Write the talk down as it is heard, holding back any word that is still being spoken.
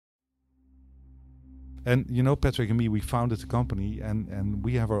And Patrick and me, we founded the company, and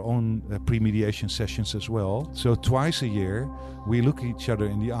we have our own pre-mediation sessions as well. So twice a year, we look each other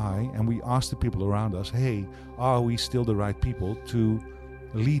in the eye and we ask the people around us, hey, are we still the right people to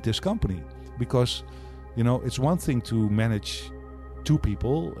lead this company? Because, it's one thing to manage 2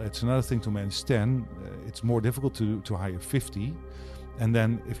 people. It's another thing to manage 10. It's more difficult to hire 50. And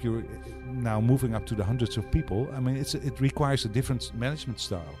then if you're now moving up to the hundreds of people, I mean, it requires a different management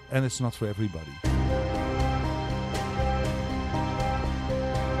style, and it's not for everybody.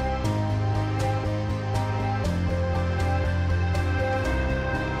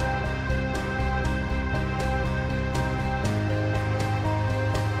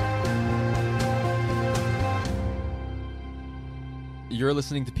 You're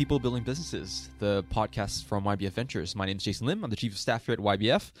listening to People Building Businesses, the podcast from YBF Ventures. My name is Jason Lim. I'm the Chief of Staff here at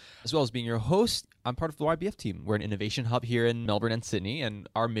YBF. As well as being your host, I'm part of the YBF team. We're an innovation hub here in Melbourne and Sydney, and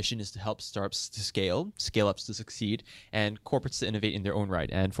our mission is to help startups to scale-ups to succeed, and corporates to innovate in their own right.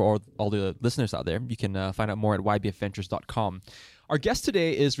 And for all the listeners out there, you can find out more at ybfventures.com. Our guest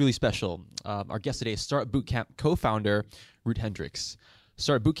today is really special. Our guest today is Startup Bootcamp co-founder, Ruud Hendriks.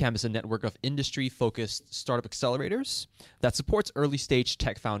 Startup Bootcamp is a network of industry-focused startup accelerators that supports early-stage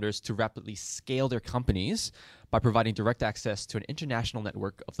tech founders to rapidly scale their companies by providing direct access to an international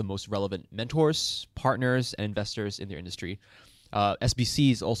network of the most relevant mentors, partners, and investors in their industry.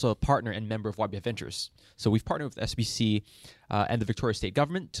 SBC is also a partner and member of YBF Ventures. So we've partnered with SBC and the Victoria State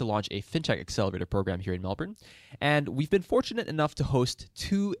Government to launch a FinTech accelerator program here in Melbourne. And we've been fortunate enough to host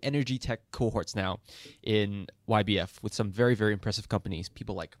 2 energy tech cohorts now in YBF with some very, very impressive companies.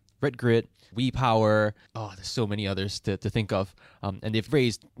 People like RedGrid, WePower, there's so many others to think of. And they've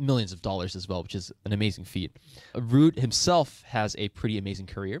raised millions of dollars as well, which is an amazing feat. Ruud himself has a pretty amazing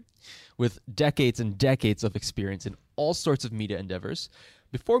career with decades and decades of experience in all sorts of media endeavors.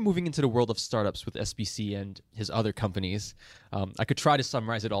 Before moving into the world of startups with SBC and his other companies, I could try to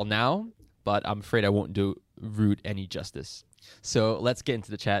summarize it all now, but I'm afraid I won't do Ruud any justice. So let's get into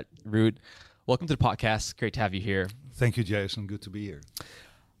the chat. Ruud, welcome to the podcast. Great to have you here. Thank you, Jason. Good to be here.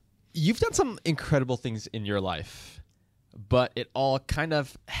 You've done some incredible things in your life, but it all kind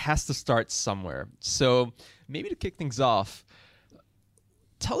of has to start somewhere. So maybe to kick things off,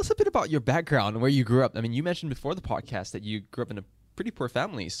 tell us a bit about your background and where you grew up. I mean, you mentioned before the podcast that you grew up in a pretty poor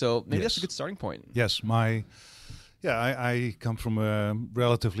family, so maybe that's a good starting point. Yes, I come from a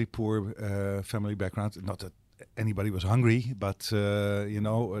relatively poor family background. Not that anybody was hungry, but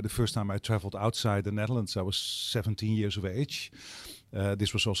the first time I traveled outside the Netherlands, I was 17 years of age.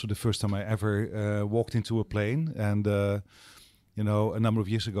 This was also the first time I ever walked into a plane, and a number of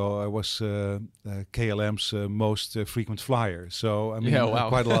years ago, I was KLM's most frequent flyer. So, I mean,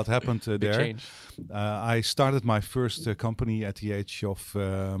 quite a lot happened there. Change. I started my first company at the age of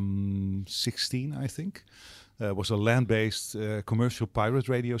 16, I think. It was a land-based commercial pirate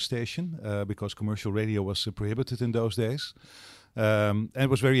radio station because commercial radio was prohibited in those days. And it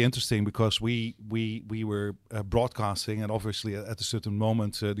was very interesting because we were broadcasting, and obviously at a certain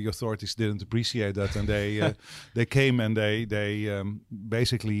moment the authorities didn't appreciate that, and they came and they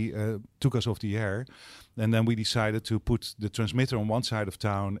basically took us off the air. And then we decided to put the transmitter on one side of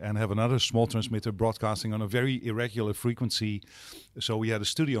town and have another small transmitter broadcasting on a very irregular frequency. So we had a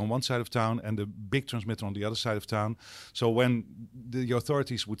studio on one side of town and the big transmitter on the other side of town. So when the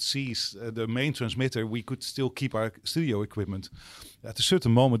authorities would seize the main transmitter, we could still keep our studio equipment. At a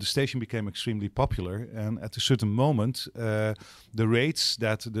certain moment, the station became extremely popular, and at a certain moment, the raids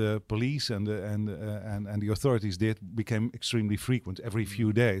that the police and the authorities did became extremely frequent every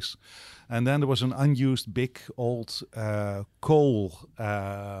few days. And then there was an unused big old coal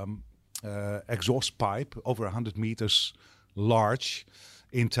exhaust pipe over 100 meters large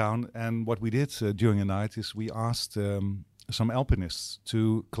in town. And what we did during the night is we asked some alpinists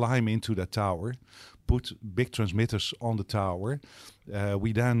to climb into that tower, put big transmitters on the tower.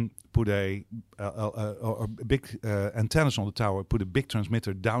 We then put a big antennas on the tower, put a big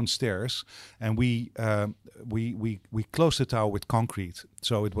transmitter downstairs, and we closed the tower with concrete,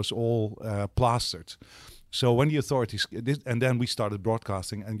 so it was all plastered. So when the authorities did, and then we started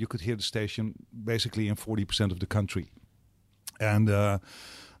broadcasting, and you could hear the station basically in 40% of the country. And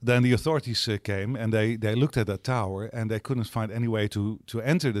then the authorities came and they looked at that tower and they couldn't find any way to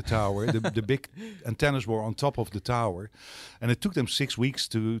enter the tower. The big antennas were on top of the tower, and it took them 6 weeks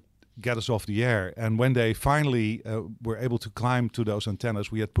to get us off the air. And when they finally were able to climb to those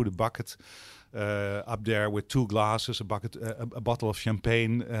antennas, we had put a bucket up there with 2 glasses, a bottle of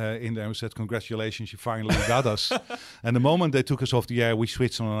champagne in there. We said, "Congratulations, you finally got us." And the moment they took us off the air, we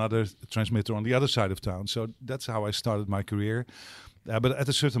switched on another transmitter on the other side of town. So that's how I started my career. But at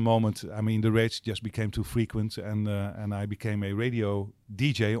a certain moment, I mean, the raids just became too frequent, and I became a radio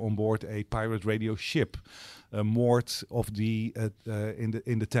DJ on board a pirate radio ship, moored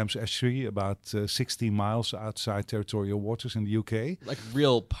in the Thames Estuary, about 16 miles outside territorial waters in the UK. Like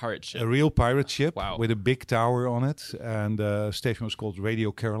real pirate ship. A real pirate ship. Wow. With a big tower on it, and the station was called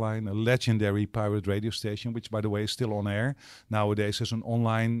Radio Caroline, a legendary pirate radio station, which, by the way, is still on air nowadays as an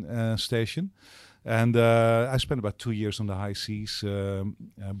online station. And I spent about 2 years on the high seas,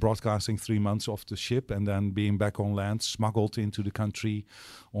 broadcasting 3 months off the ship, and then being back on land, smuggled into the country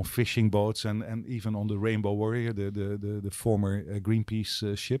on fishing boats, and even on the Rainbow Warrior, the former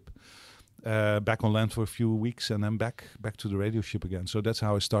Greenpeace ship. Back on land for a few weeks, and then back to the radio ship again. So that's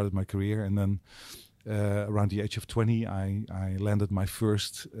how I started my career. And then around the age of 20, I landed my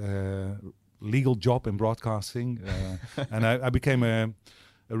first legal job in broadcasting, and I became a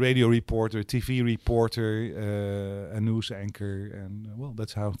radio reporter, TV reporter, a news anchor, and well,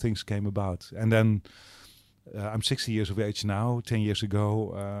 that's how things came about. And then I'm 60 years of age now. 10 years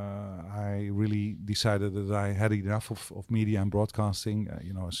ago, I really decided that I had enough of media and broadcasting.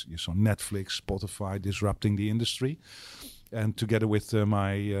 You saw Netflix, Spotify disrupting the industry. And together with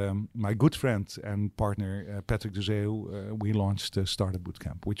my good friend and partner, Patrick de Zeeuw, we launched Startup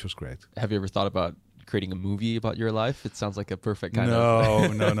Bootcamp, which was great. Have you ever thought about creating a movie about your life? It sounds like a perfect kind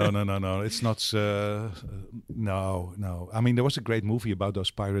of... No. It's not... No. I mean, there was a great movie about those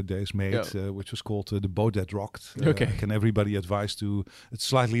pirate days made, which was called The Boat That Rocked. Can everybody advise to... It's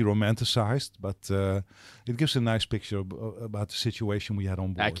slightly romanticized, but it gives a nice picture about the situation we had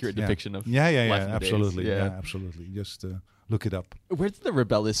on board. Accurate depiction of life absolutely. Absolutely. Just look it up. Where did the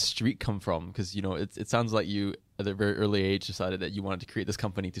rebellious streak come from? Because, it sounds like you, at a very early age, decided that you wanted to create this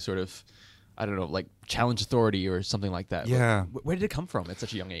company to sort of... I don't know, like challenge authority or something like that. Yeah. Where did it come from at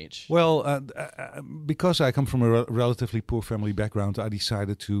such a young age? Well, because I come from a relatively poor family background, I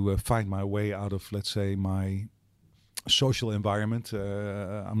decided to find my way out of, let's say, my social environment.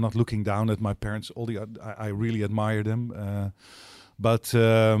 I'm not looking down at my parents. I really admire them. But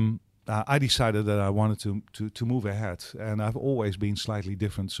I decided that I wanted to move ahead, and I've always been slightly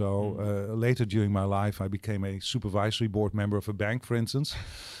different. So later during my life, I became a supervisory board member of a bank, for instance.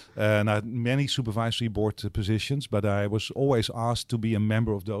 And I had many supervisory board positions, but I was always asked to be a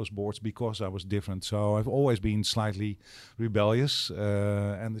member of those boards because I was different. So I've always been slightly rebellious,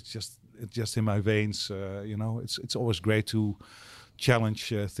 and it's just in my veins. It's always great to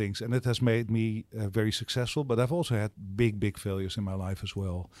challenge things, and it has made me very successful. But I've also had big failures in my life as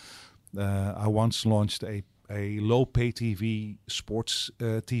well. I once launched a low pay TV sports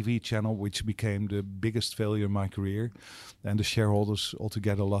TV channel, which became the biggest failure in my career. And the shareholders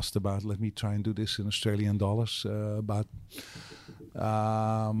altogether lost about, let me try and do this in Australian dollars, about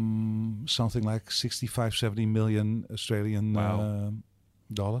something like 65, 70 million Australian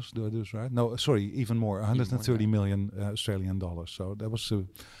dollars. Do I do this right? No, sorry, even more, 130 million Australian dollars. So that was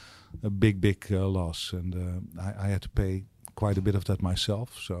a big loss. And I had to pay quite a bit of that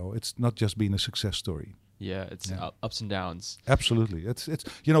myself. So it's not just been a success story. Yeah, it's ups and downs. Absolutely. It's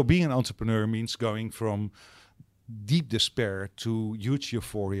being an entrepreneur means going from deep despair to huge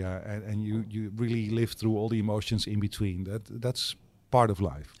euphoria, and you really live through all the emotions in between. That's part of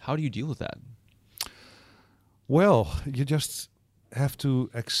life. How do you deal with that? Well, you just have to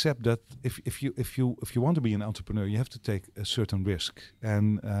accept that if you want to be an entrepreneur, you have to take a certain risk.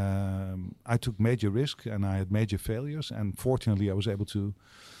 And I took major risk, and I had major failures, and fortunately I was able to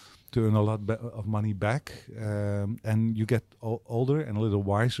earn a lot of money back, and you get older and a little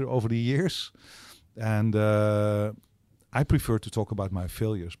wiser over the years. And I prefer to talk about my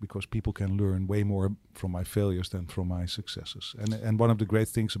failures because people can learn way more from my failures than from my successes. And one of the great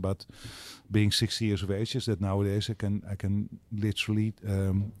things about being 60 years of age is that nowadays I can literally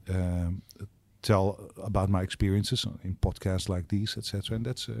tell about my experiences in podcasts like these, etc., and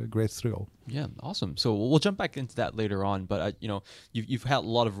that's a great thrill. Yeah, awesome. So we'll jump back into that later on, but you've had a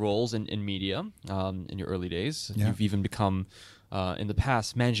lot of roles in media in your early days. Yeah. You've even become in the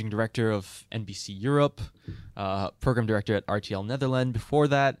past managing director of NBC Europe, program director at RTL Netherlands. Before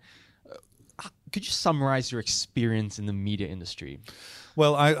that, could you summarize your experience in the media industry?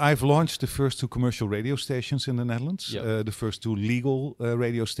 Well, I've launched the first 2 commercial radio stations in the Netherlands, the first 2 legal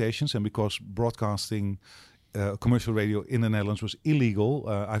radio stations. And because broadcasting commercial radio in the Netherlands was illegal,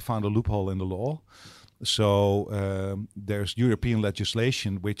 I found a loophole in the law. So there's European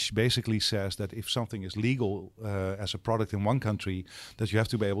legislation which basically says that if something is legal as a product in one country, that you have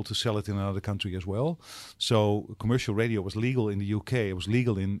to be able to sell it in another country as well. So commercial radio was legal in the UK, it was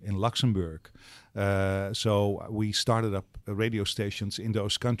legal in Luxembourg. So we started up radio stations in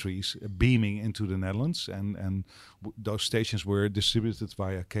those countries, beaming into the Netherlands, and those stations were distributed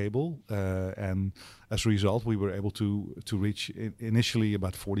via cable. And as a result, we were able to reach initially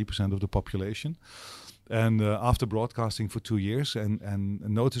about 40% of the population. And after broadcasting for 2 years and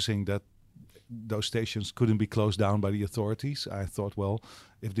noticing that those stations couldn't be closed down by the authorities, I thought, well,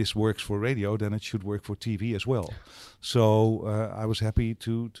 if this works for radio, then it should work for TV as well. So I was happy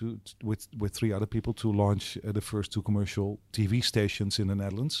to with 3 other people to launch the first 2 commercial TV stations in the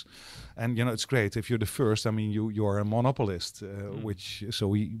Netherlands. And it's great if you're the first. I mean, you are a monopolist, which so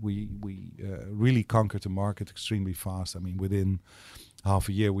we really conquered the market extremely fast. I mean, within half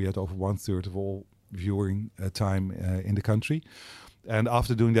a year, we had over 1/3 of all viewing time in the country. And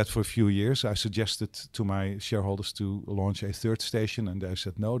after doing that for a few years, I suggested to my shareholders to launch a 3rd station, and they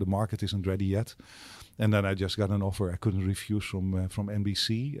said, no, the market isn't ready yet. And then I just got an offer I couldn't refuse from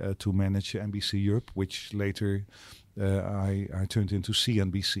NBC to manage NBC Europe, which later I turned into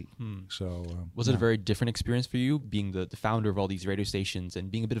CNBC. So was it a very different experience for you, being the founder of all these radio stations and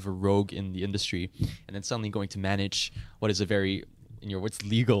being a bit of a rogue in the industry, and then suddenly going to manage what is a very what's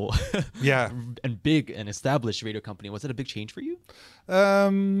legal and big and established radio company? Was it a big change for you?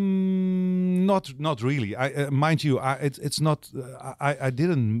 Not really. Mind you, it's not. I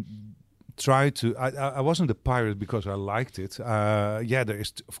didn't try to. I wasn't a pirate because I liked it. There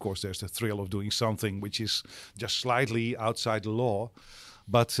is, of course, there's the thrill of doing something which is just slightly outside the law.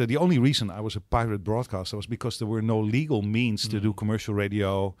 But the only reason I was a pirate broadcaster was because there were no legal means to do commercial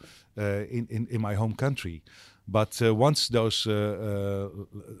radio in my home country. But once those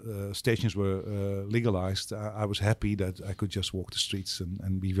stations were legalized, I was happy that I could just walk the streets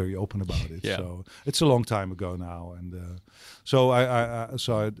and be very open about it. Yeah. So it's a long time ago now, and so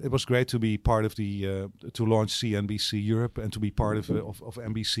it was great to be part of the to launch CNBC Europe and to be part of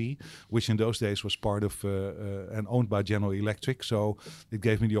NBC, which in those days was part of and owned by General Electric. So it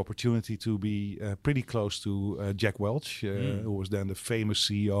gave me the opportunity to be pretty close to Jack Welch, who was then the famous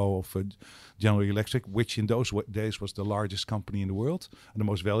CEO of General Electric, which in those days was the largest company in the world and the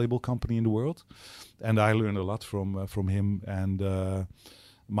most valuable company in the world. And I learned a lot from him. And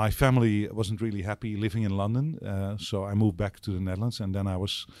my family wasn't really happy living in London, so I moved back to the Netherlands. And then I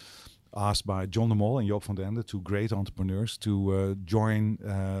was asked by John de Mol and Joop van den Ende, 2 great entrepreneurs, to join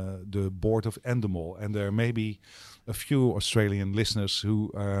the board of Endemol. And there may be a few Australian listeners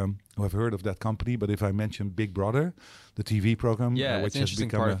who have heard of that company. But if I mention Big Brother, the TV program, which has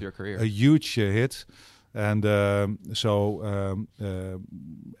become part of your career, a huge hit. And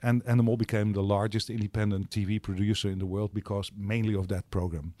and Endemol became the largest independent TV producer in the world because mainly of that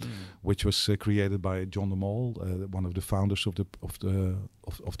program, which was created by John de Mol, one of the founders of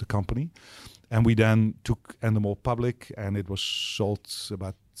the company. And we then took Endemol public, and it was sold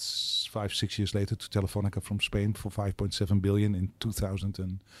about 5-6 years later to Telefonica from Spain for 5.7 billion in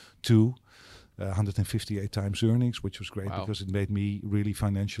 2002. 158 times earnings, which was great because it made me really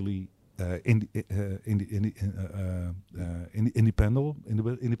financially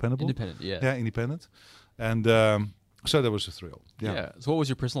independent. And so that was a thrill. So what was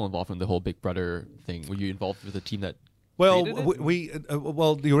your personal involvement in the whole Big Brother thing? Were you involved with a team that Well,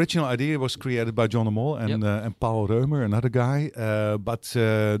 the original idea was created by John de Mol and Paul Reumer, another guy, but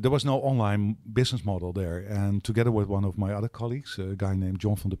there was no online business model there. And together with one of my other colleagues, a guy named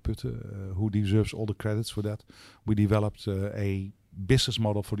John van der Putten, who deserves all the credits for that, we developed a business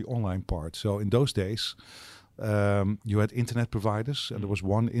model for the online part. So in those days, you had internet providers, and there was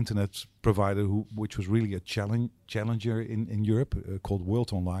one internet provider which was really a challenger in Europe called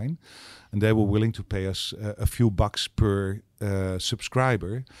World Online, and they were willing to pay us a few bucks per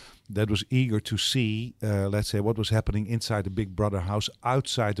subscriber that was eager to see, let's say, what was happening inside the Big Brother house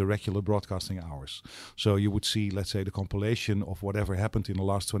outside the regular broadcasting hours. So you would see, let's say, the compilation of whatever happened in the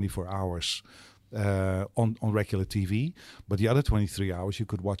last 24 hours on regular TV, but the other 23 hours you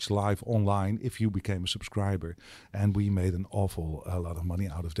could watch live online if you became a subscriber. And we made a lot of money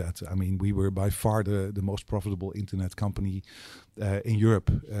out of that. I mean, we were by far the most profitable internet company in Europe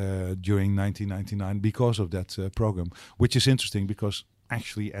during 1999 because of that program, which is interesting because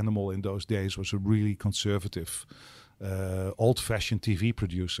actually Endemol in those days was a really conservative old-fashioned TV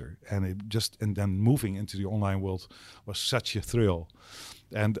producer, and then moving into the online world was such a thrill.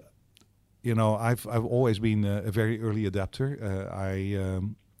 And you know, I've always been a very early adapter.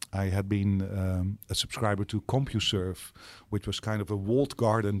 I had been a subscriber to CompuServe, which was kind of a walled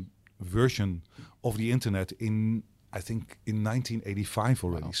garden version of the internet I think in 1985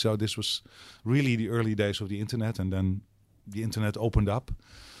 already. Wow. So this was really the early days of the internet, and then the internet opened up,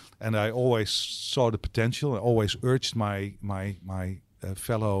 and I always saw the potential. I always urged my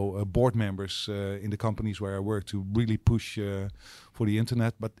fellow board members in the companies where I worked to really push for the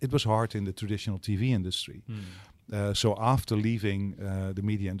internet, but it was hard in the traditional TV industry. So after leaving the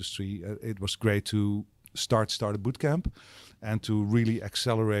media industry, it was great to start a bootcamp and to really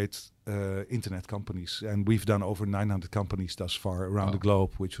accelerate internet companies. And we've done over 900 companies thus far around the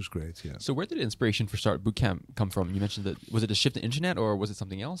globe, which was great. Yeah. So where did the inspiration for Start Bootcamp come from? You mentioned that, was it a shift in internet or was it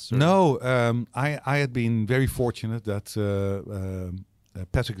something else? Or? No, I had been very fortunate that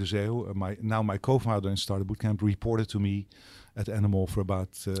Patrick de Zeeuw, my co-founder in Start Bootcamp, reported to me at Animal for about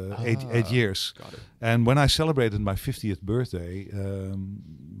 8 years. Got it. And when I celebrated my 50th birthday,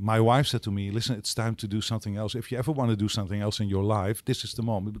 my wife said to me, listen, it's time to do something else. If you ever want to do something else in your life, this is the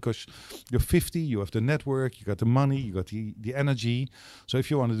moment, because you're 50, you have the network, you got the money, you got the energy. So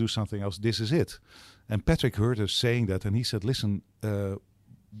if you want to do something else, this is it. And Patrick heard us saying that, and he said, listen,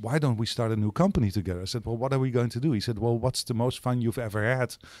 why don't we start a new company together? I said, well, what are we going to do? He said, well, what's the most fun you've ever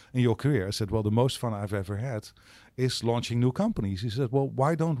had in your career? I said, well, the most fun I've ever had is launching new companies. He said, well,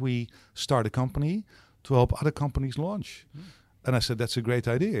 why don't we start a company to help other companies launch? And I said, that's a great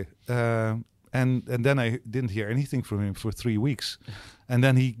idea. And then I didn't hear anything from him for 3 weeks. And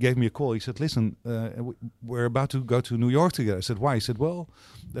then he gave me a call. He said, listen, we're about to go to New York together. I said, why? He said, well,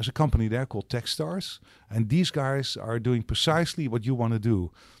 there's a company there called Techstars. And these guys are doing precisely what you want to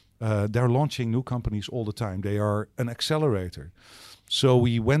do. They're launching new companies all the time. They are an accelerator. So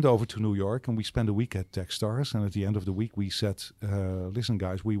we went over to New York and we spent a week at Techstars. And at the end of the week, we said, listen,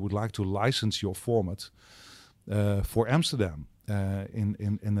 guys, we would like to license your format for Amsterdam.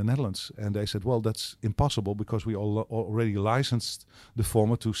 In the Netherlands. And they said, well, that's impossible because we already licensed the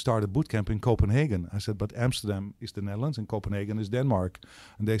format to start a bootcamp in Copenhagen. I said, but Amsterdam is the Netherlands and Copenhagen is Denmark.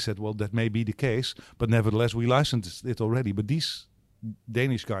 And they said, well, that may be the case, but nevertheless, we licensed it already. But these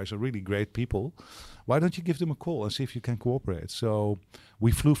Danish guys are really great people. Why don't you give them a call and see if you can cooperate? So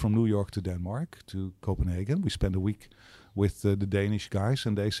we flew from New York to Denmark to Copenhagen. We spent a week with the Danish guys,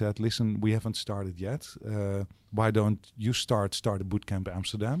 and they said, listen, we haven't started yet. Why don't you start a bootcamp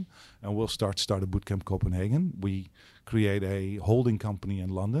Amsterdam, and we'll start a bootcamp Copenhagen. We create a holding company in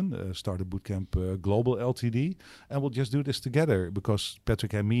London, start a bootcamp Global Ltd, and we'll just do this together, because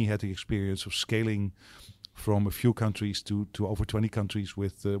Patrick and me had the experience of scaling from a few countries to over 20 countries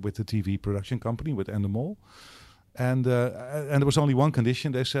with the TV production company, with Endemol. And there was only one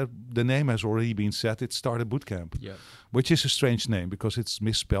condition. They said the name has already been set. It's Start a Bootcamp, which is a strange name because it's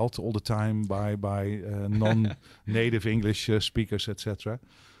misspelled all the time by non-native English speakers, etc.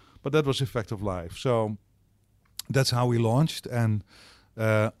 But that was a fact of life. So that's how we launched. And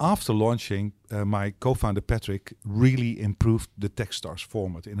after launching, my co-founder Patrick really improved the Techstars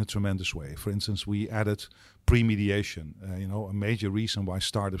format in a tremendous way. For instance, we added pre-mediation. A major reason why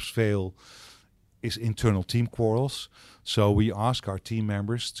startups fail is internal team quarrels. So we ask our team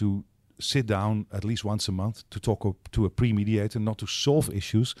members to sit down at least once a month to talk to a pre-mediator, not to solve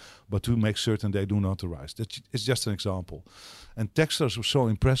issues, but to make certain they do not arise. It's just an example. And Techstars were so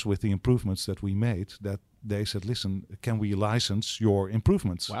impressed with the improvements that we made that they said, listen, can we license your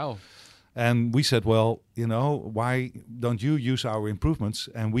improvements? Wow. And we said, well, why don't you use our improvements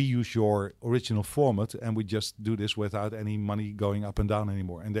and we use your original format, and we just do this without any money going up and down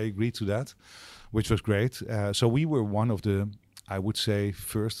anymore. And they agreed to that, which was great. So we were one of the, I would say,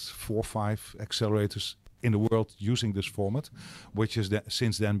 first 4 or 5 accelerators in the world using this format, which is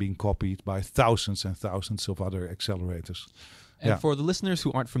since then being copied by thousands and thousands of other accelerators. And for the listeners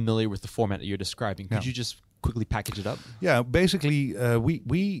who aren't familiar with the format that you're describing, could you just quickly package it up? Yeah, basically,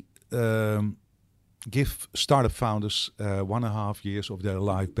 we give startup founders 1.5 years of their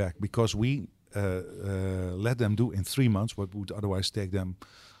life back, because we let them do in 3 months what would otherwise take them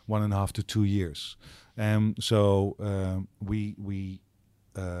 1.5 to 2 years. So we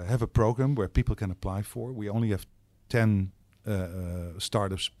have a program where people can apply for. We only have 10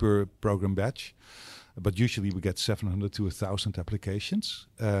 startups per program batch, but usually we get 700 to 1,000 applications.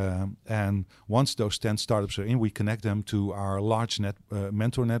 And once those 10 startups are in, we connect them to our large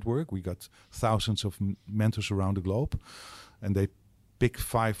mentor network. We got thousands of mentors around the globe, and they pick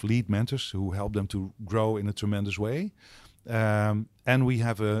 5 lead mentors who help them to grow in a tremendous way. And we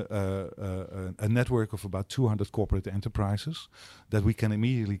have a network of about 200 corporate enterprises that we can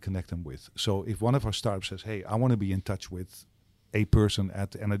immediately connect them with. So if one of our startups says, hey, I want to be in touch with a person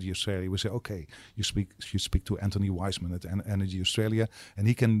at Energy Australia, we say, okay, you speak to Anthony Wiseman at Energy Australia, and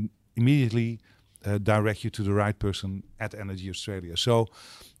he can immediately direct you to the right person at Energy Australia. So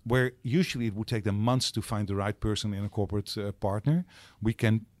where usually it would take them months to find the right person in a corporate partner, we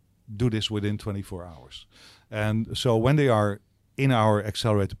can do this within 24 hours. And so when they are in our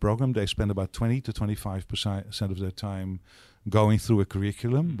accelerator program, they spend about 20 to 25% of their time going through a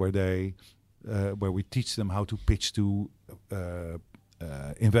curriculum where we teach them how to pitch to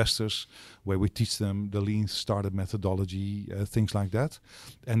investors, where we teach them the lean startup methodology, things like that.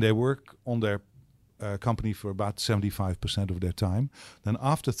 And they work on their company for about 75% of their time. Then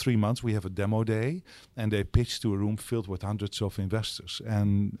after 3 months, we have a demo day, and they pitch to a room filled with hundreds of investors.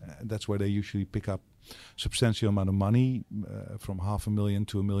 And that's where they usually pick up substantial amount of money, from $500,000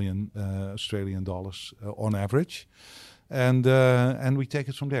 to $1 million Australian dollars on average. And we take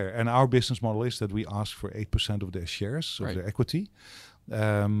it from there. And our business model is that we ask for 8% of their shares, of their equity.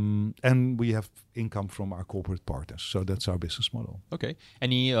 And we have income from our corporate partners. So that's our business model. Okay.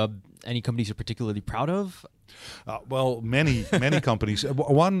 Any companies you're particularly proud of? Well, many companies.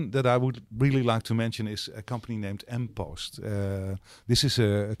 One that I would really like to mention is a company named mPost. This is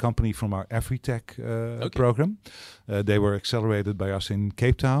a company from our AfriTech program. They were accelerated by us in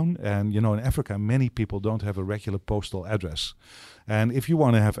Cape Town. And, in Africa, many people don't have a regular postal address. And if you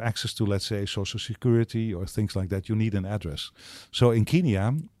want to have access to, let's say, Social Security or things like that, you need an address. So in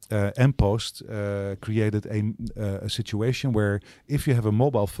Kenya, mPost created a situation where if you have a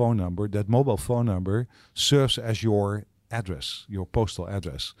mobile phone number, that mobile phone number serves as your address, your postal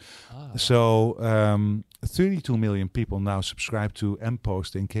address. So 32 million people now subscribe to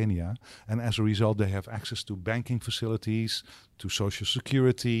mPost in Kenya, and as a result they have access to banking facilities, to Social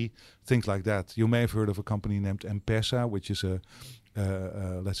Security, things like that. You may have heard of a company named M-Pesa, which is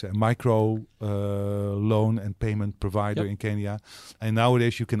let's say a micro loan and payment provider in Kenya. And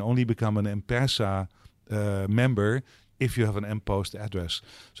nowadays you can only become an M-Pesa member if you have an mPost address.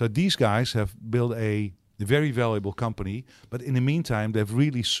 So these guys have built a very valuable company, but in the meantime they've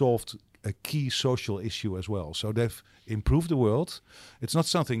really solved a key social issue as well. So they've improved the world. It's not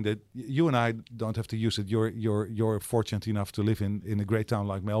something that you and I don't have to use it. You're fortunate enough to live in a great town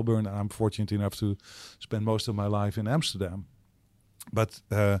like Melbourne, and I'm fortunate enough to spend most of my life in Amsterdam. But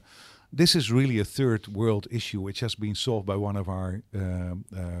this is really a third world issue which has been solved by one of our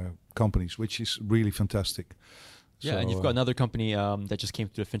companies, which is really fantastic. Yeah, and you've got another company that just came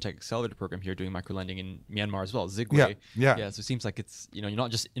through the FinTech Accelerator program here doing microlending in Myanmar as well, Zigway. Yeah, so it seems like it's, you're not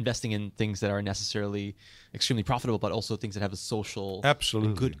just investing in things that are necessarily extremely profitable, but also things that have a social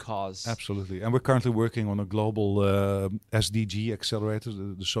and good cause. Absolutely. And we're currently working on a global SDG accelerator,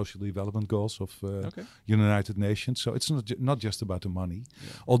 the Social Development Goals of United Nations. So it's not just about the money.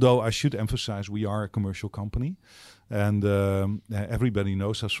 Yeah. Although I should emphasize we are a commercial company. And everybody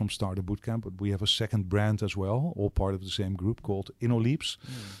knows us from Startup Bootcamp, but we have a second brand as well, all part of the same group, called InnoLeaps.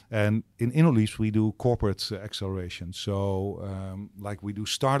 And in InnoLeaps, we do corporate acceleration. So like we do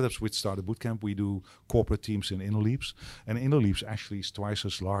startups with Startup Bootcamp, we do corporate teams in InnoLeaps. And InnoLeaps actually is twice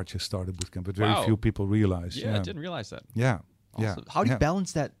as large as Startup Bootcamp, but very few people realize. Yeah, I didn't realize that. Yeah. Awesome. Yeah. How do you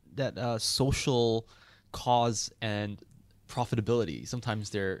balance that social cause and profitability? Sometimes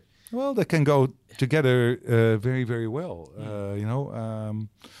they're... Well, they can go together very, very well.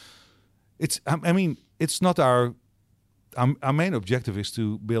 It's not our main objective is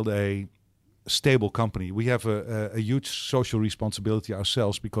to build a stable company. We have a huge social responsibility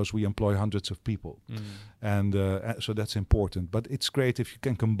ourselves because we employ hundreds of people. And so that's important. But it's great if you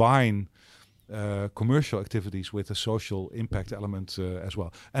can combine commercial activities with a social impact element as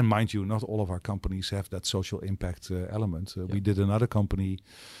well. And mind you, not all of our companies have that social impact element. We did another company.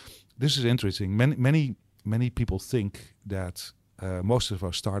 This is interesting. Many people think that most of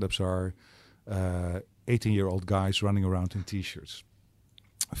our startups are 18-year-old guys running around in t-shirts.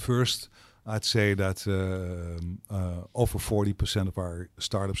 First, I'd say that over 40% of our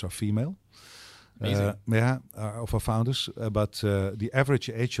startups are female. Of our founders. But the average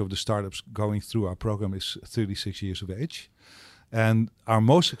age of the startups going through our program is 36 years of age. And our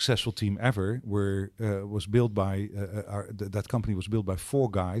most successful team ever was built by that company was built by 4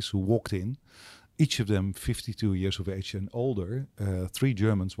 guys who walked in, each of them 52 years of age and older, 3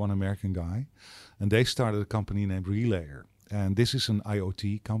 Germans, 1 American guy, and they started a company named Relayer. And this is an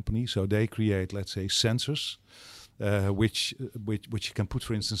IoT company, so they create, let's say, sensors, which you can put,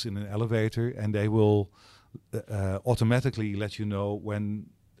 for instance, in an elevator, and they will automatically let you know when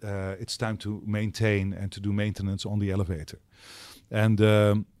it's time to maintain and to do maintenance on the elevator. And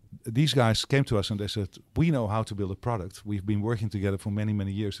these guys came to us and they said, we know how to build a product. We've been working together for many,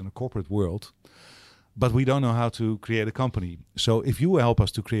 many years in a corporate world, but we don't know how to create a company. So if you help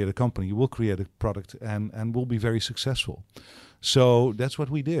us to create a company, we'll create a product and we'll be very successful. So that's what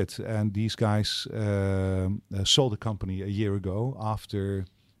we did. And these guys sold the company a year ago after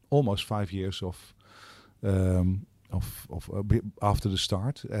almost 5 years of after the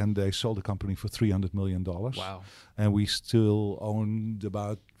start, and they sold the company for $300 million. Wow. And we still owned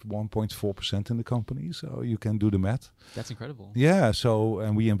about 1.4% in the company, so you can do the math. That's incredible. Yeah, so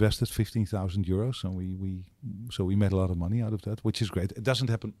and we invested 15,000 euros, and we made a lot of money out of that, which is great. It doesn't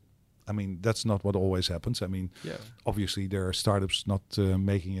happen. I mean, that's not what always happens. I mean, obviously there are startups not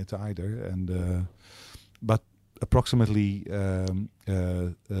making it either, and but approximately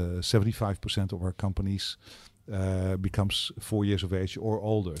 75% of our companies becomes 4 years of age or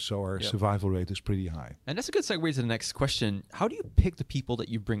older. So our survival rate is pretty high. And that's a good segue to the next question. How do you pick the people that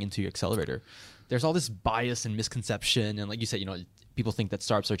you bring into your accelerator? There's all this bias and misconception. And like you said, people think that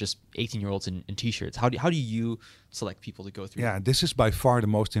startups are just 18-year-olds in T-shirts. How do you select people to go through? Yeah, this is by far the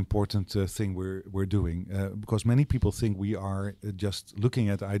most important thing we're doing. Because many people think we are just looking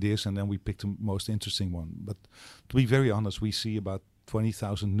at ideas and then we pick the most interesting one. But to be very honest, we see about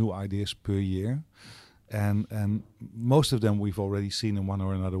 20,000 new ideas per year. And most of them we've already seen in one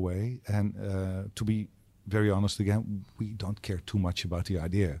or another way. And to be very honest again, we don't care too much about the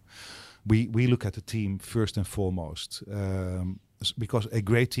idea. We look at the team first and foremost, because a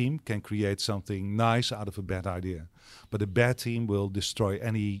great team can create something nice out of a bad idea. But a bad team will destroy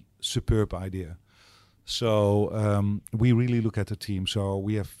any superb idea. So we really look at the team. So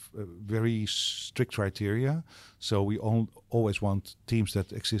we have very strict criteria. So we always want teams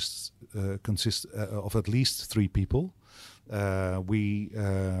that consist of at least 3 people. We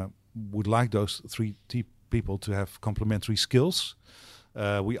would like those 3 people to have complementary skills.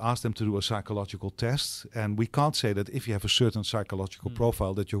 We ask them to do a psychological test, and we can't say that if you have a certain psychological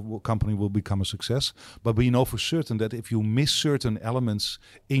profile that your company will become a success, but we know for certain that if you miss certain elements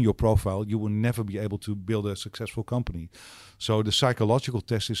in your profile, you will never be able to build a successful company. So the psychological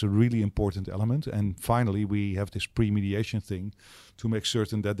test is a really important element. And finally, we have this pre-mediation thing to make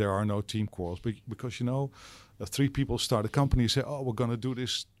certain that there are no team quarrels, because 3 people start a company and say, oh, we're going to do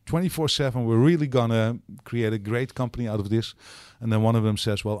this 24/7. We're really going to create a great company out of this. And then one of them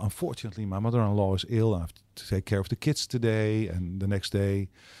says, well, unfortunately, my mother-in-law is ill. I have to take care of the kids today. And the next day,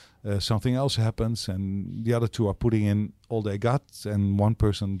 something else happens. And the other 2 are putting in all they got. And one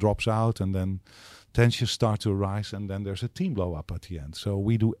person drops out. And then tensions start to arise. And then there's a team blow up at the end. So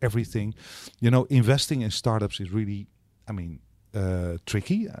we do everything. Investing in startups is really,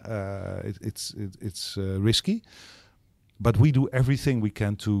 tricky. It's risky, but we do everything we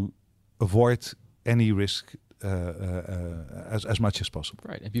can to avoid any risk as much as possible.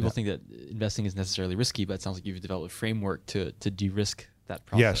 Right, and people think that investing is necessarily risky, but it sounds like you've developed a framework to de-risk that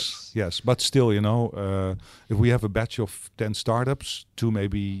process. Yes, but still, if we have a batch of 10 startups, 2 may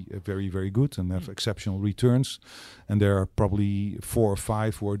be very, very good and have exceptional returns, and there are probably 4 or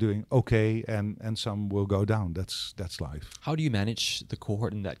 5 who are doing okay, and some will go down. That's life. How do you manage the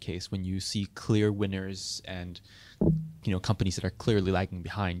cohort in that case when you see clear winners and companies that are clearly lagging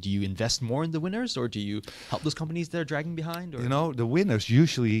behind? Do you invest more in the winners, or do you help those companies that are dragging behind? Or? The winners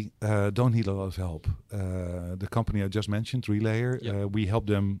usually don't need a lot of help. The company I just mentioned, Relayer, we helped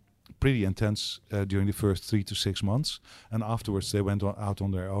them pretty intense during the first 3 to 6 months, and afterwards they went out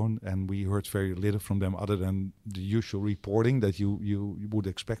on their own, and we heard very little from them other than the usual reporting that you would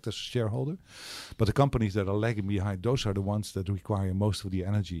expect as a shareholder. But the companies that are lagging behind, those are the ones that require most of the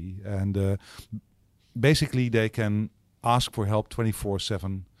energy, and basically they can ask for help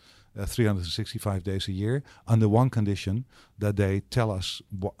 24/7, 365 days a year, under one condition, that they tell us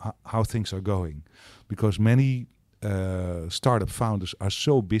how things are going. Because many startup founders are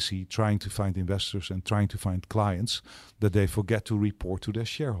so busy trying to find investors and trying to find clients that they forget to report to their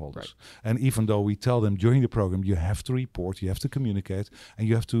shareholders. Right. And even though we tell them during the program, you have to report, you have to communicate, and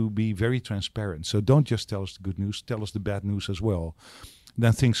you have to be very transparent. So don't just tell us the good news, tell us the bad news as well.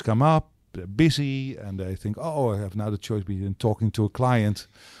 Then things come up, they're busy, and they think, oh, I have now the choice between talking to a client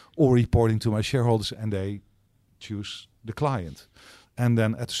or reporting to my shareholders, and they choose the client. And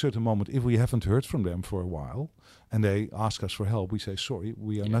then at a certain moment, if we haven't heard from them for a while and they ask us for help, we say, sorry,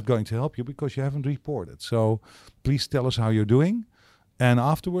 we are not going to help you because you haven't reported. So please tell us how you're doing, and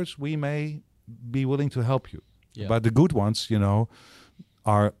afterwards we may be willing to help you. Yeah. But the good ones,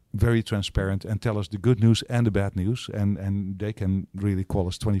 are very transparent and tell us the good news and the bad news, and they can really call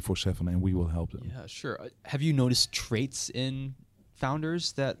us 24/7 and we will help them. Yeah, sure. Have you noticed traits in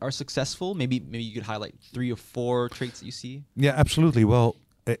founders that are successful? Maybe you could highlight 3 or 4 traits that you see. Yeah, absolutely. Well,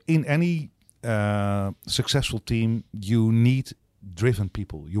 in any successful team, you need driven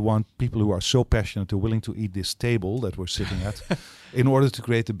people. You want people who are so passionate, they're willing to eat this table that we're sitting at in order to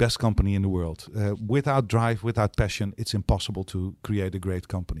create the best company in the world. Without drive, without passion, it's impossible to create a great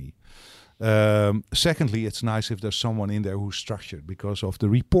company. Secondly, it's nice if there's someone in there who's structured because of the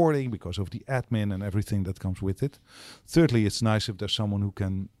reporting, because of the admin and everything that comes with it. Thirdly, it's nice if there's someone who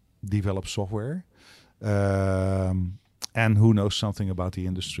can develop software. And who knows something about the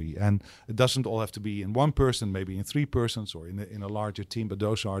industry. And it doesn't all have to be in one person, maybe in 3 persons or in a larger team, but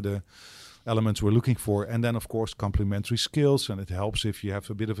those are the elements we're looking for. And then, of course, complementary skills, and it helps if you have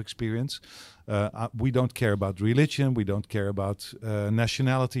a bit of experience. We don't care about religion, we don't care about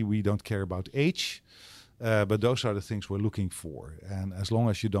nationality, we don't care about age. But those are the things we're looking for. And as long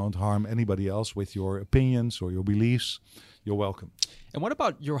as you don't harm anybody else with your opinions or your beliefs, you're welcome. And what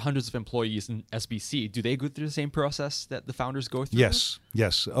about your hundreds of employees in SBC? Do they go through the same process that the founders go through?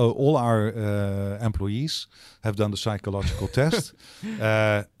 Yes. All our employees have done the psychological test.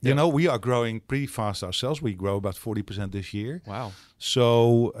 You know, we are growing pretty fast ourselves. We grow about 40% this year. Wow.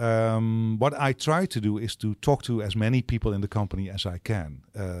 So what I try to do is to talk to as many people in the company as I can.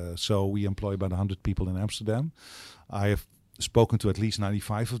 So we employ about 100 people in Amsterdam. I have spoken to at least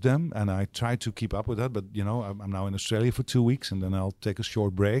 95 of them, and I try to keep up with that. But you know, I'm now in Australia for 2 weeks, and then I'll take a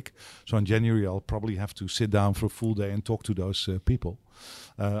short break. So in January, I'll probably have to sit down for a full day and talk to those people.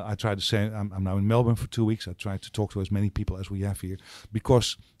 I try to say I'm now in Melbourne for 2 weeks. I try to talk to as many people as we have here,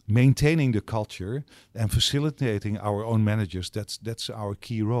 because maintaining the culture and facilitating our own managers, that's our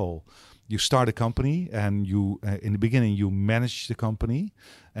key role. You start a company, and you in the beginning you manage the company,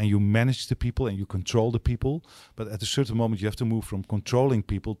 and you manage the people, and you control the people. But at a certain moment, you have to move from controlling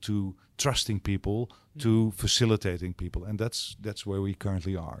people to trusting people to facilitating people, and that's where we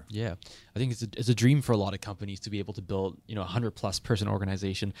currently are. Yeah, I think it's a dream for a lot of companies to be able to build, you know, a 100+ person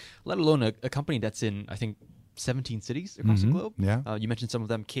organization, let alone a company that's in, I think, 17 cities across the globe. Yeah, you mentioned some of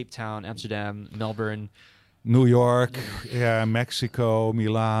them: Cape Town, Amsterdam, Melbourne. New York, Mexico,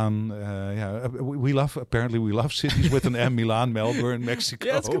 Milan. We love cities with an M. Milan, Melbourne, Mexico,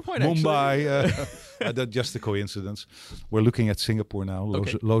 yeah, that's a good point, Mumbai. That's just a coincidence. We're looking at Singapore now,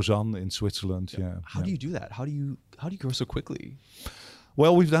 Lausanne in Switzerland. Yeah. How do you do that? How do you grow so quickly?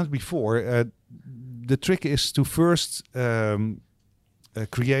 Well, we've done it before. The trick is to first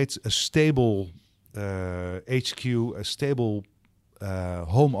create a stable HQ, a stable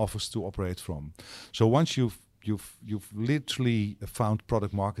home office to operate from. So once you've literally found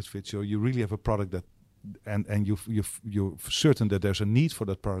product market fit, so you really have a product that, and you're certain that there's a need for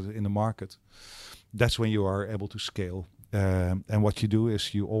that product in the market, that's when you are able to scale. And what you do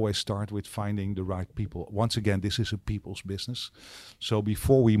is you always start with finding the right people. Once again, this is a people's business. So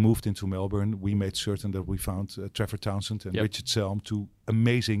before we moved into Melbourne, we made certain that we found Trevor Townsend and Richard Selm, 2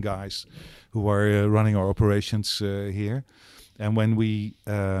 amazing guys who are running our operations here. And when we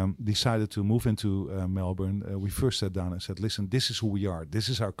decided to move into Melbourne, we first sat down and said, listen, this is who we are. This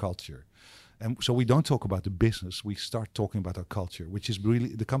is our culture. And so we don't talk about the business. We start talking about our culture, which is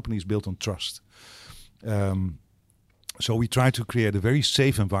really, the company is built on trust. So we try to create a very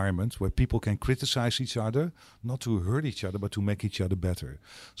safe environment where people can criticize each other, not to hurt each other, but to make each other better.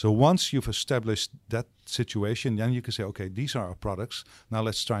 So once you've established that situation, then you can say, okay, these are our products. Now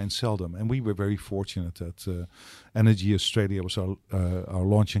let's try and sell them. And we were very fortunate that Energy Australia was our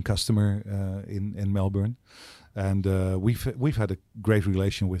launching customer in Melbourne, and we've had a great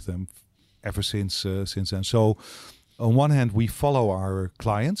relation with them ever since then. So on one hand, we follow our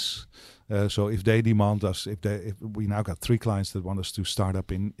clients. So if they demand us, if we now got 3 clients that want us to start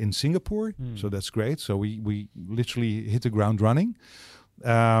up in Singapore, so that's great. So we literally hit the ground running,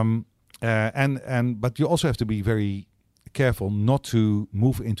 but you also have to be very careful not to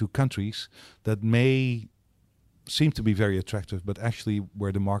move into countries that may seem to be very attractive, but actually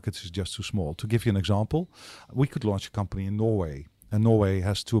where the market is just too small. To give you an example, we could launch a company in Norway. And Norway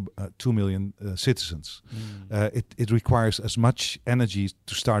has 2 million citizens. It requires as much energy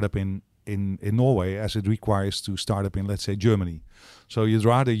to start up in Norway as it requires to start up in, let's say, Germany. So you'd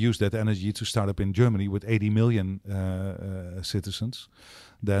rather use that energy to start up in Germany with 80 million citizens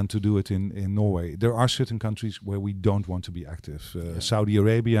than to do it in Norway. There are certain countries where we don't want to be active. Saudi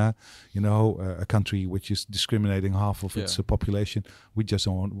Arabia, a country which is discriminating half of its population. We just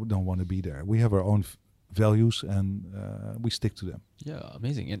don't want to be there. We have our own values, and we stick to them. Yeah,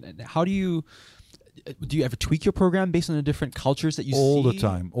 amazing. And how do you ever tweak your program based on the different cultures that you see? All the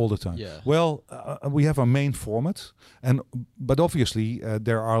time. Yeah. Well, we have our main format, but obviously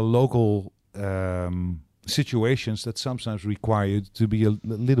there are local situations that sometimes require you to be a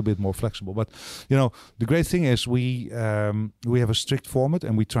little bit more flexible. But the great thing is we have a strict format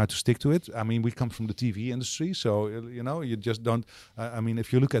and we try to stick to it. I mean, we come from the TV industry, so you just don't. I mean,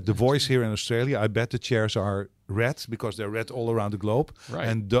 if you look at The Voice here in Australia, I bet the chairs are red because they're red all around the globe. Right.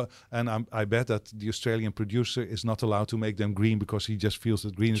 And I bet that the Australian producer is not allowed to make them green because he just feels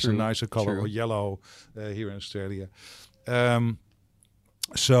that green is a nicer color, or yellow here in Australia.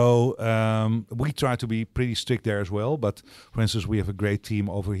 So we try to be pretty strict there as well. But for instance, we have a great team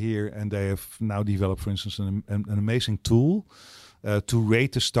over here, and they have now developed, for instance, an amazing tool to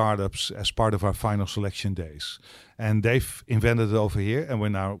rate the startups as part of our final selection days. And they've invented it over here, and we're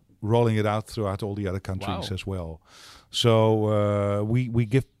now rolling it out throughout all the other countries as well. So we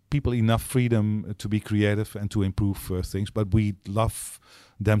give people enough freedom to be creative and to improve things, but we love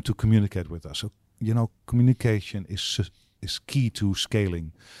them to communicate with us. So communication is key to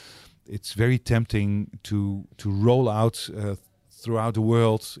scaling. It's very tempting to roll out throughout the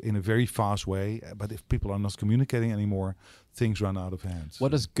world in a very fast way, but if people are not communicating anymore, things run out of hand.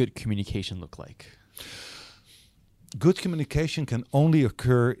 What does good communication look like? Good communication can only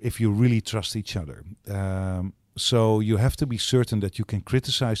occur if you really trust each other. So you have to be certain that you can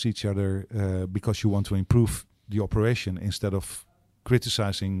criticize each other because you want to improve the operation instead of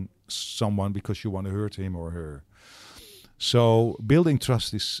criticizing someone because you want to hurt him or her. So building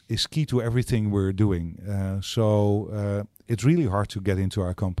trust is key to everything we're doing. It's really hard to get into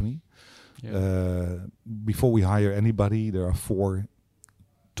our company. Yeah. Before we hire anybody, there are 4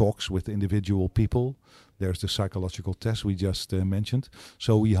 talks with individual people. There's the psychological test we just mentioned.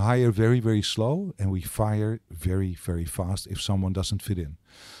 So we hire very, very slow, and we fire very, very fast if someone doesn't fit in.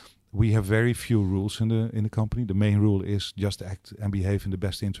 We have very few rules in the company. The main rule is just act and behave in the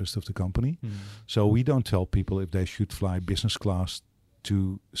best interest of the company. So we don't tell people if they should fly business class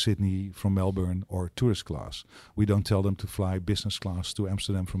to Sydney from Melbourne or tourist class. We don't tell them to fly business class to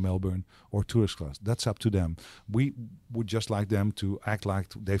Amsterdam from Melbourne or tourist class. That's up to them. We would just like them to act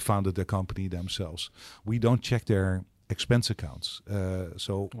like they founded their company themselves. We don't check their expense accounts.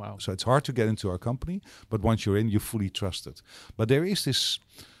 So it's hard to get into our company, but once you're in, you fully trust it. But there is this,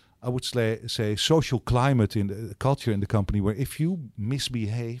 I would say social climate in the culture in the company where if you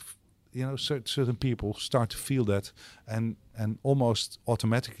misbehave, certain people start to feel that, and almost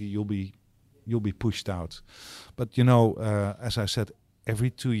automatically you'll be pushed out. But as I said, every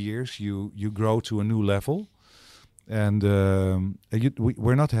 2 years you grow to a new level, and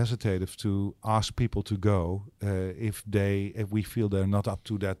we're not hesitative to ask people to go if we feel they're not up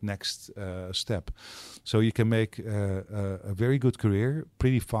to that next step. So you can make a very good career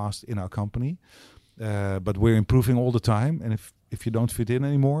pretty fast in our company, but we're improving all the time, and if you don't fit in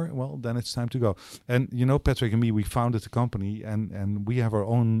anymore, well, then it's time to go. And Patrick and me, we founded the company, and we have our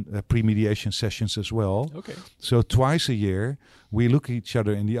own pre-mediation sessions as well. Okay. So twice a year, we look each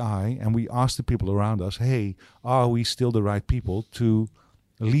other in the eye and we ask the people around us, hey, are we still the right people to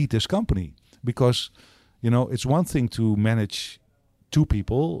lead this company? Because, it's one thing to manage 2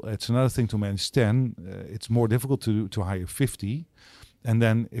 people. It's another thing to manage 10. It's more difficult to hire 50. And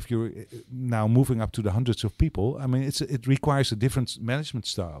then if you're now moving up to the hundreds of people, I mean, it requires a different management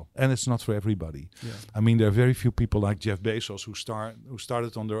style, and it's not for everybody. Yeah. I mean, there are very few people like Jeff Bezos who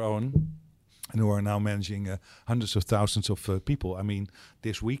started on their own and who are now managing hundreds of thousands of people. I mean,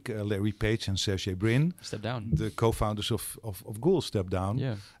 this week, Larry Page and Sergey Brin, stepped down. The co-founders of Google, stepped down.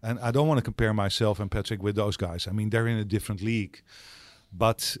 Yeah. And I don't want to compare myself and Patrick with those guys. I mean, they're in a different league.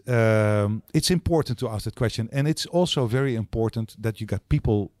 But it's important to ask that question. And it's also very important that you got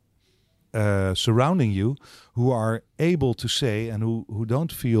people surrounding you who are able to say and who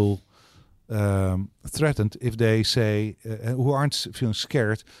don't feel threatened if they say, who aren't feeling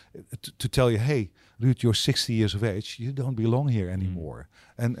scared to tell you, hey, Ruud, you're 60 years of age. You don't belong here anymore.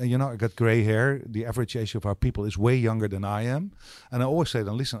 And I got gray hair. The average age of our people is way younger than I am. And I always say,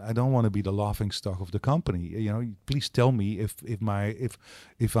 then listen, I don't want to be the laughing stock of the company. Please tell me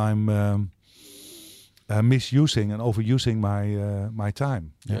if I'm misusing and overusing my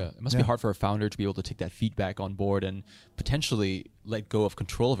time. Yeah, it must be hard for a founder to be able to take that feedback on board and potentially let go of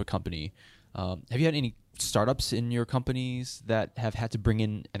control of a company. Have you had any startups in your companies that have had to bring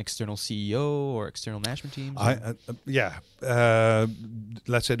in an external CEO or external management teams?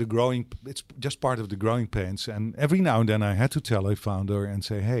 Let's say it's just part of the growing pains. And every now and then I had to tell a founder and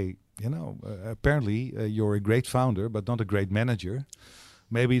say, hey, apparently you're a great founder, but not a great manager.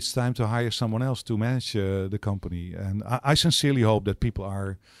 Maybe it's time to hire someone else to manage the company. And I sincerely hope that people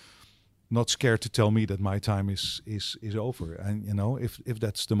are not scared to tell me that my time is over. And if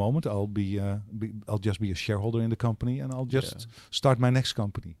that's the moment, I'll just be a shareholder in the company, and I'll just start my next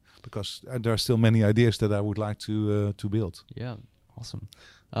company, because there are still many ideas that I would like to build. Yeah, awesome.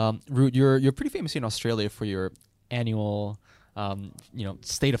 Ruud, you're pretty famous in Australia for your annual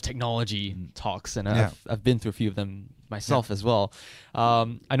state of technology talks, and I've been through a few of them myself as well.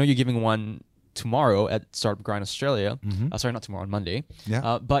 I know you're giving one tomorrow at Startup Grind Australia. Sorry, not tomorrow, on Monday.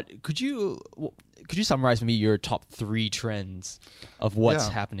 But could you summarize for me your top 3 trends of what's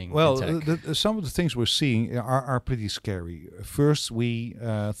happening in tech? Some of the things we're seeing are pretty scary. First, we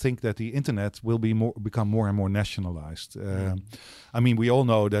think that the internet will become more and more nationalized. I mean, we all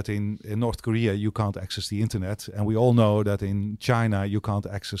know that in North Korea you can't access the internet, and we all know that in China you can't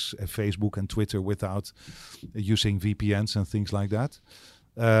access Facebook and Twitter without using VPNs and things like that.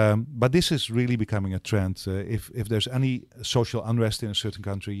 But this is really becoming a trend. If there's any social unrest in a certain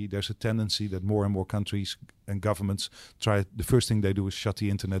country, there's a tendency that more and more countries and governments the first thing they do is shut the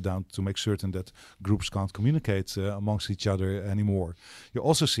internet down to make certain that groups can't communicate amongst each other anymore. You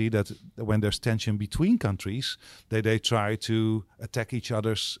also see that when there's tension between countries, they try to attack each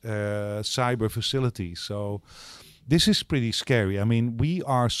other's cyber facilities. So this is pretty scary. I mean, we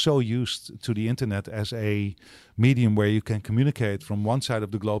are so used to the internet as a medium where you can communicate from one side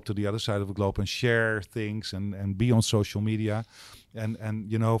of the globe to the other side of the globe and share things and be on social media. And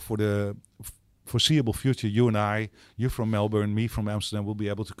for the foreseeable future, you from Melbourne, me from Amsterdam, will be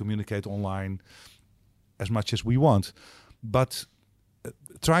able to communicate online as much as we want. But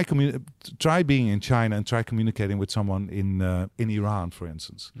try being in China and try communicating with someone in Iran, for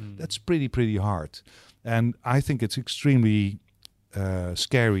instance. That's pretty hard. And I think it's extremely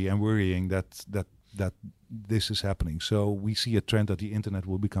scary and worrying that this is happening. So we see a trend that the internet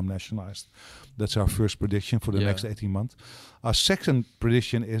will become nationalized. That's our first prediction for the next 18 months. Our second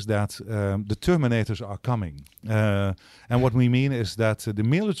prediction is that the Terminators are coming. And what we mean is that the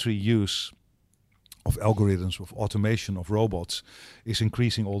military use of algorithms, of automation, of robots is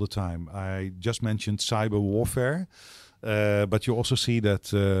increasing all the time. I just mentioned cyber warfare. But you also see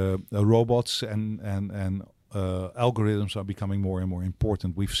that robots and algorithms are becoming more and more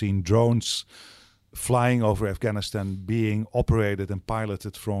important. We've seen drones flying over Afghanistan being operated and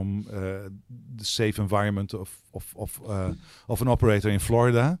piloted from the safe environment of an operator in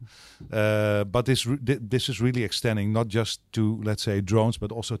Florida. But this is really extending not just to, let's say, drones,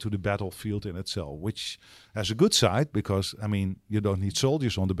 but also to the battlefield in itself, which has a good side because, I mean, you don't need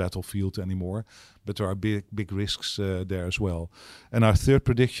soldiers on the battlefield anymore, but there are big risks there as well. And our third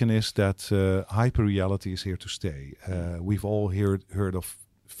prediction is that hyper-reality is here to stay. We've all heard of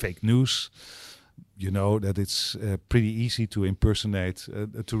fake news. You know that it's pretty easy to impersonate,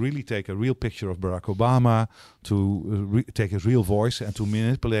 to really take a real picture of Barack Obama, to take his real voice and to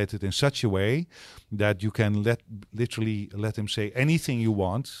manipulate it in such a way that you can literally let him say anything you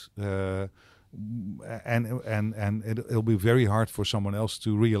want, and it'll be very hard for someone else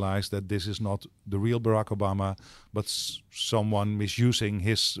to realize that this is not the real Barack Obama, but someone misusing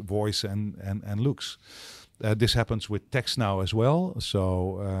his voice and looks. This happens with text now as well.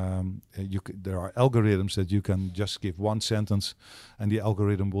 So there are algorithms that you can just give one sentence and the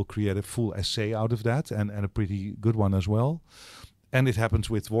algorithm will create a full essay out of that and a pretty good one as well. And it happens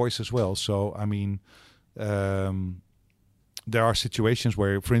with voice as well. So, I mean, there are situations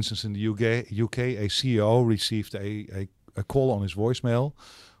where, for instance, in the UK a CEO received a call on his voicemail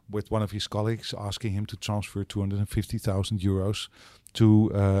with one of his colleagues asking him to transfer 250,000 euros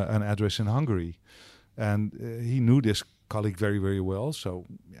to an address in Hungary. And he knew this colleague very, very well, so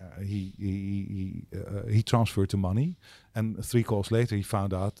he transferred the money. And 3 calls later, he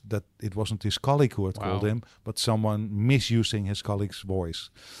found out that it wasn't his colleague who had called him, but someone misusing his colleague's voice.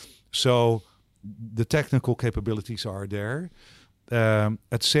 So the technical capabilities are there.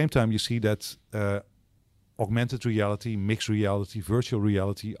 At the same time, you see that augmented reality, mixed reality, virtual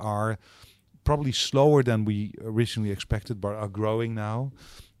reality are probably slower than we originally expected, but are growing now.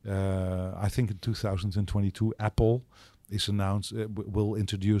 I think in 2022, Apple is announced will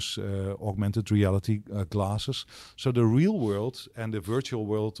introduce augmented reality glasses. So the real world and the virtual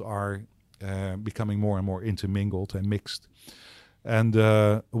world are becoming more and more intermingled and mixed. And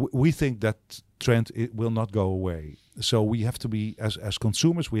we think that trend will not go away. So we have to be, as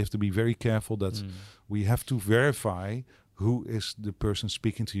consumers, we have to be very careful that we have to verify who is the person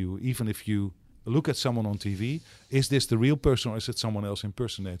speaking to you, even if you look at someone on TV. Is this the real person, or is it someone else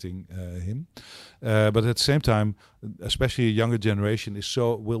impersonating him? But at the same time, especially a younger generation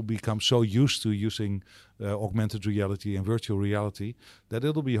will become so used to using augmented reality and virtual reality that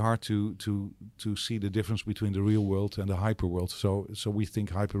it'll be hard to see the difference between the real world and the hyper world. So we think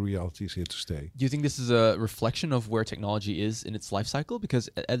hyper reality is here to stay. Do you think this is a reflection of where technology is in its life cycle? Because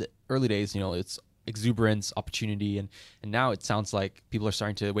at the early days, it's exuberance, opportunity, and now it sounds like people are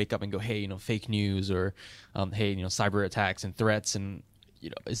starting to wake up and go, hey, fake news, or hey, cyber attacks and threats, and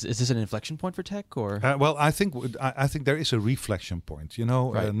is this an inflection point for tech, or? Well, I think there is a reflection point.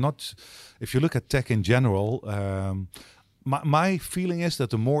 Right. Not if you look at tech in general. My feeling is that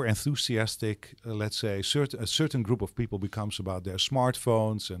the more enthusiastic, let's say, a certain group of people becomes about their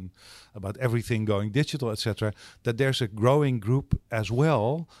smartphones and about everything going digital, etc., that there's a growing group as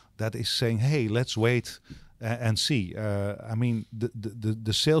well that is saying, hey, let's wait and see. I mean,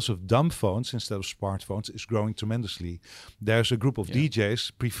 the sales of dumb phones instead of smartphones is growing tremendously. There's a group of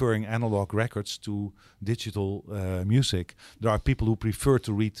DJs preferring analog records to digital music. There are people who prefer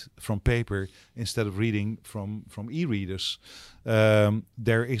to read from paper instead of reading from e-readers.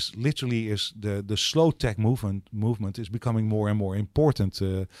 There is literally the slow tech movement is becoming more and more important.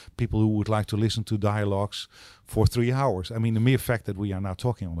 People who would like to listen to dialogues for 3 hours. I mean, the mere fact that we are now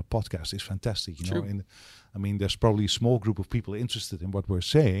talking on a podcast is fantastic. There's probably a small group of people interested in what we're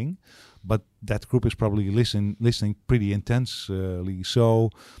saying, but that group is probably listening pretty intensely. So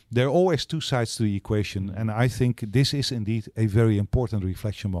there are always two sides to the equation, and I think this is indeed a very important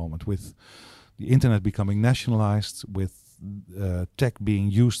reflection moment, with the internet becoming nationalized, with tech being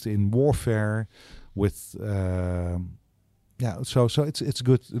used in warfare, with so it's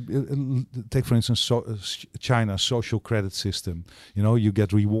good. Take for instance China's social credit system. You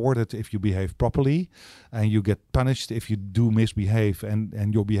get rewarded if you behave properly, and you get punished if you do misbehave,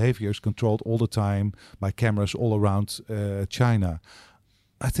 and your behavior is controlled all the time by cameras all around China.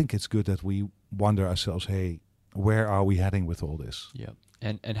 I think it's good that we wonder ourselves, hey, where are we heading with all this? Yeah.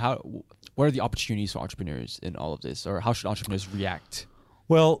 And what are the opportunities for entrepreneurs in all of this, or how should entrepreneurs react?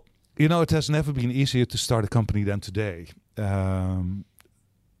 Well, it has never been easier to start a company than today.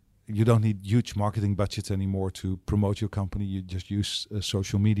 You don't need huge marketing budgets anymore to promote your company. You just use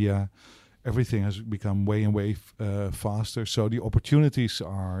social media. Everything has become way faster. So the opportunities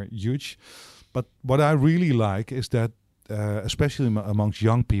are huge. But what I really like is that, especially amongst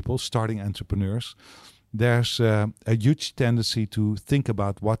young people, starting entrepreneurs, there's a huge tendency to think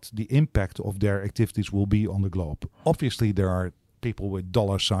about what the impact of their activities will be on the globe. Obviously, there are people with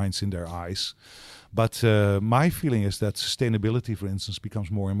dollar signs in their eyes. But my feeling is that sustainability, for instance, becomes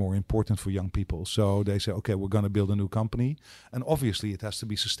more and more important for young people. So they say, okay, we're going to build a new company. And obviously it has to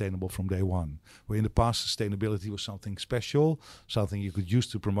be sustainable from day one. Where in the past, sustainability was something special, something you could use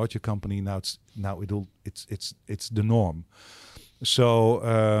to promote your company. Now it's the norm. So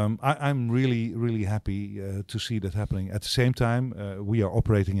I'm really happy to see that happening. At the same time, we are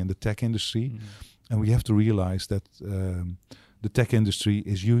operating in the tech industry. And we have to realize that the tech industry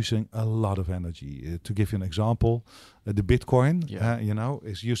is using a lot of energy. To give you an example, the Bitcoin,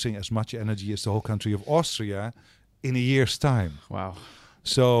 is using as much energy as the whole country of Austria in a year's time. Wow.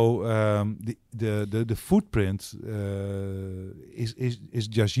 So the footprint is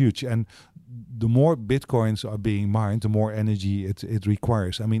just huge, and the more Bitcoins are being mined, the more energy it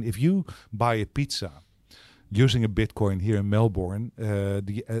requires. I mean, if you buy a pizza using a Bitcoin here in Melbourne,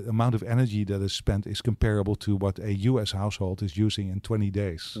 the amount of energy that is spent is comparable to what a US household is using in 20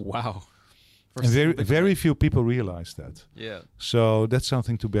 days. Wow. And very few people realize that. Yeah. So that's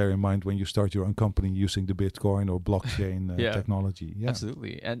something to bear in mind when you start your own company using the Bitcoin or blockchain technology. Yeah.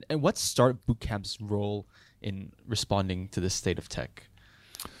 Absolutely. And what's Startup Bootcamp's role in responding to this state of tech?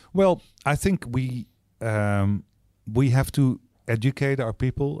 Well, I think we have to educate our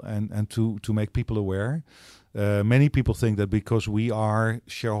people and to make people aware. Many people think that because we are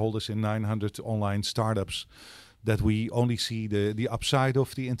shareholders in 900 online startups, that we only see the upside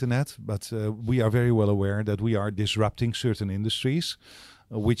of the internet, but we are very well aware that we are disrupting certain industries,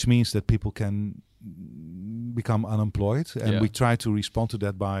 which means that people can become unemployed. And we try to respond to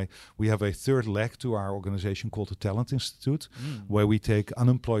that we have a third leg to our organization called the Talent Institute, where we take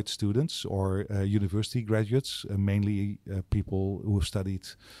unemployed students or university graduates, mainly people who have studied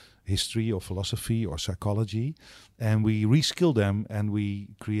history or philosophy or psychology, and we reskill them and we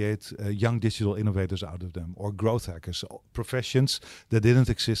create young digital innovators out of them, or growth hackers, professions that didn't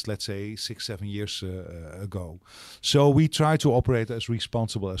exist, let's say 6-7 years ago. So we try to operate as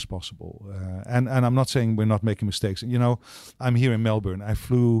responsible as possible, and I'm not saying we're not making mistakes. I'm here in Melbourne. I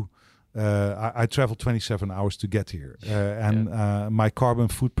flew I traveled 27 hours to get here, and my carbon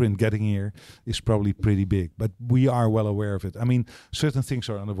footprint getting here is probably pretty big. But we are well aware of it. I mean, certain things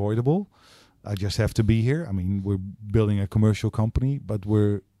are unavoidable. I just have to be here. I mean, we're building a commercial company, but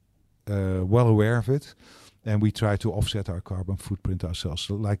we're well aware of it. And we try to offset our carbon footprint ourselves.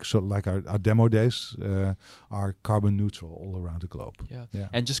 So like our demo days are carbon neutral all around the globe. Yeah.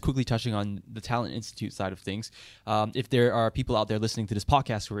 And just quickly touching on the Talent Institute side of things, if there are people out there listening to this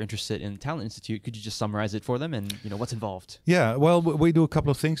podcast who are interested in the Talent Institute, could you just summarize it for them and what's involved? Yeah, well, we do a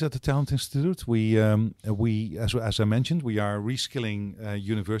couple of things at the Talent Institute. We as I mentioned, we are reskilling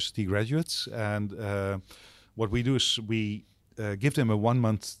university graduates, and what we do is we give them a 1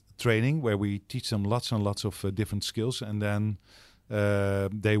 month training where we teach them lots and lots of different skills, and then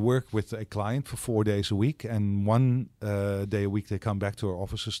they work with a client for 4 days a week, and 1 day a week they come back to our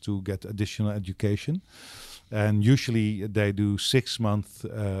offices to get additional education. And usually they do 6-month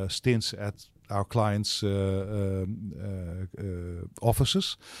stints at our clients'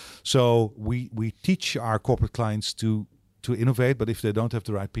 offices. So we teach our corporate clients to innovate, but if they don't have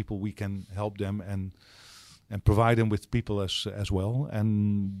the right people, we can help them and provide them with people as well.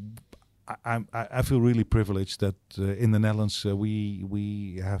 And I feel really privileged that in the Netherlands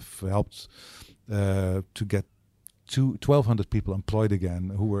we have helped to get 1,200 people employed again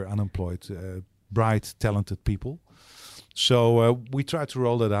who were unemployed, bright, talented people. So we try to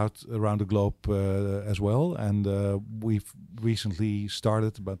roll that out around the globe as well. And we've recently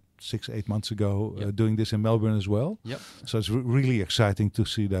started about 6-8 months ago doing this in Melbourne as well. Yep. So it's really exciting to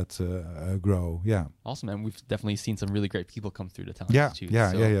see that grow. Yeah. Awesome, and we've definitely seen some really great people come through the Talent Institute.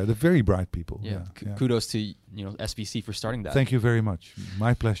 Yeah. They're very bright people. Yeah. Kudos to SBC for starting that. Thank you very much.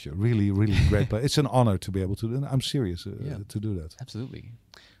 My pleasure. Really, really great. But it's an honor to be able to do that. I'm serious to do that. Absolutely.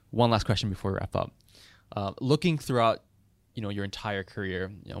 One last question before we wrap up. Looking throughout your entire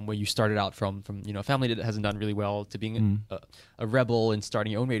career, where you started out from a family that hasn't done really well, to being a rebel and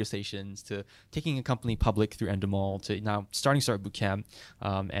starting your own radio stations, to taking a company public through Endemol, to now starting Startup Bootcamp,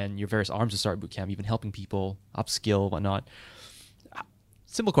 and your various arms of Startup Bootcamp, even helping people upskill, whatnot.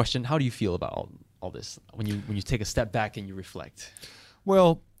 Simple question: how do you feel about all this when you take a step back and you reflect?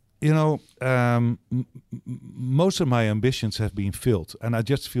 Well, most of my ambitions have been filled, and I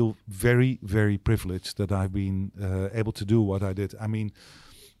just feel very, very privileged that I've been able to do what I did. I mean,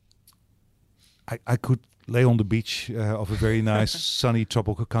 I could lay on the beach of a very nice, sunny,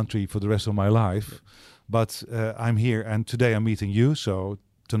 tropical country for the rest of my life, but I'm here, and today I'm meeting you. So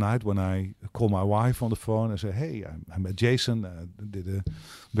tonight, when I call my wife on the phone, I say, "Hey, I met Jason. Did a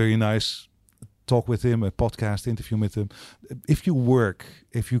very nice talk with him, a podcast interview with him." If you work,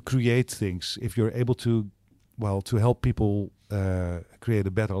 if you create things, if you're able to help people create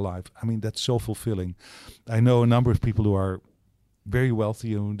a better life, I mean, that's so fulfilling. I know a number of people who are very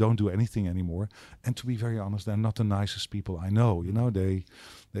wealthy and who don't do anything anymore. And to be very honest, they're not the nicest people I know.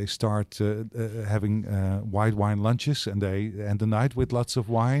 They start having white wine lunches, and they end the night with lots of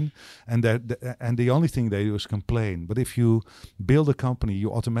wine, and the only thing they do is complain. But if you build a company,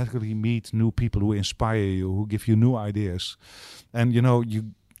 you automatically meet new people who inspire you, who give you new ideas, and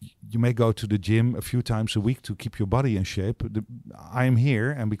you may go to the gym a few times a week to keep your body in shape. I'm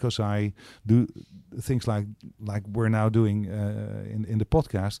here, and because I do things like we're now doing in the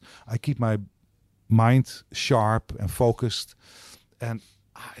podcast, I keep my mind sharp and focused, and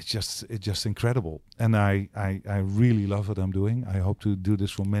it's just incredible. And I really love what I'm doing. I hope to do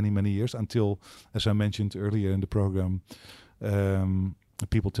this for many, many years until, as I mentioned earlier in the program,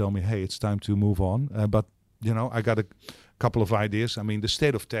 people tell me, "Hey, it's time to move on." But I got a couple of ideas. I mean, the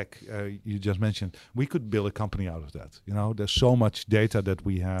state of tech you just mentioned, we could build a company out of that. There's so much data that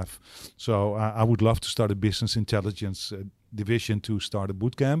we have. So I would love to start a business intelligence division to start a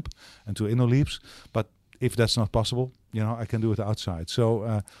bootcamp and to InnoLeaps. But if that's not possible, I can do it outside.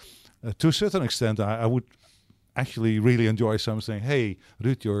 So to a certain extent, I would actually really enjoy someone saying, "Hey,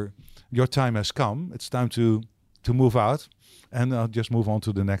 Ruud, your time has come. It's time to move out," and I'll just move on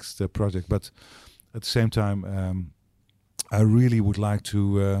to the next project. But at the same time, I really would like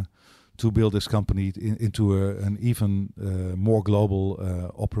to build this company into an even more global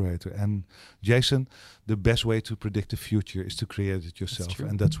operator. And Jason, the best way to predict the future is to create it yourself,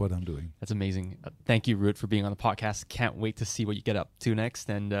 and that's what I'm doing. That's amazing. Thank you, Ruud, for being on the podcast. Can't wait to see what you get up to next,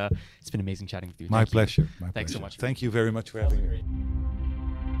 and it's been amazing chatting with you. My pleasure. Thanks so much. Thank you very much for having me.